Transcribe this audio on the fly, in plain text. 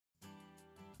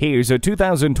Here's a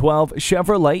 2012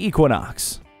 Chevrolet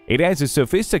Equinox. It has a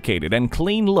sophisticated and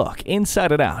clean look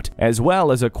inside and out, as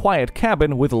well as a quiet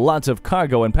cabin with lots of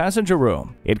cargo and passenger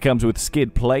room. It comes with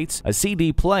skid plates, a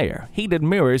CD player, heated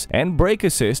mirrors, and brake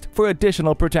assist for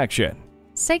additional protection.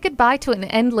 Say goodbye to an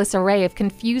endless array of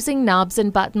confusing knobs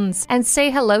and buttons, and say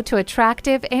hello to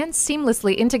attractive and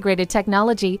seamlessly integrated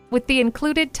technology with the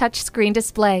included touchscreen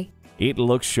display. It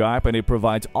looks sharp and it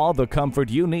provides all the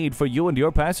comfort you need for you and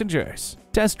your passengers.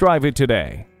 Test drive it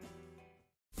today.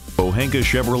 Pohanka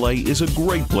Chevrolet is a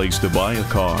great place to buy a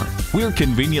car. We're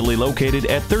conveniently located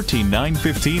at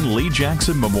 13915 Lee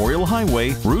Jackson Memorial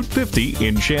Highway, Route 50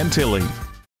 in Chantilly.